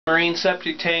Marine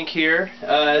septic tank here.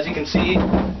 As you can see,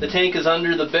 the tank is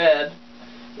under the bed,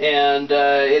 and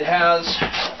it has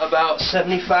about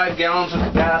 75 gallons of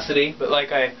capacity, but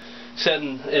like I said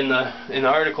in the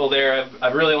article there,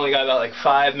 I've really only got about like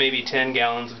 5, maybe 10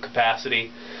 gallons of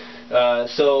capacity.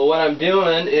 So what I'm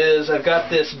doing is I've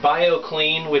got this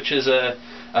BioClean, which is a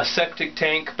septic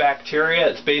tank bacteria.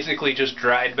 It's basically just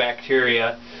dried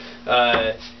bacteria.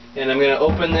 And I'm going to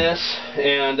open this,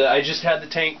 and I just had the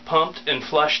tank pumped and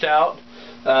flushed out,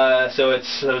 so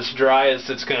it's as dry as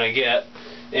it's going to get.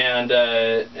 And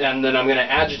then I'm going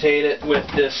to agitate it with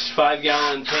this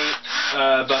 5-gallon tank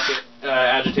bucket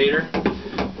agitator.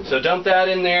 So dump that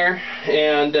in there,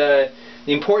 and the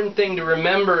important thing to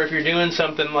remember if you're doing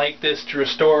something like this to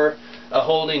restore a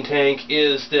holding tank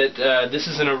is that this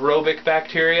is an aerobic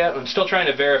bacteria. I'm still trying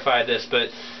to verify this, but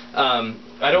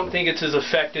I don't think it's as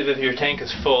effective if your tank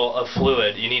is full of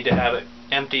fluid. You need to have it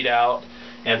emptied out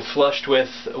and flushed with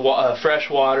fresh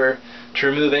water to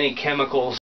remove any chemicals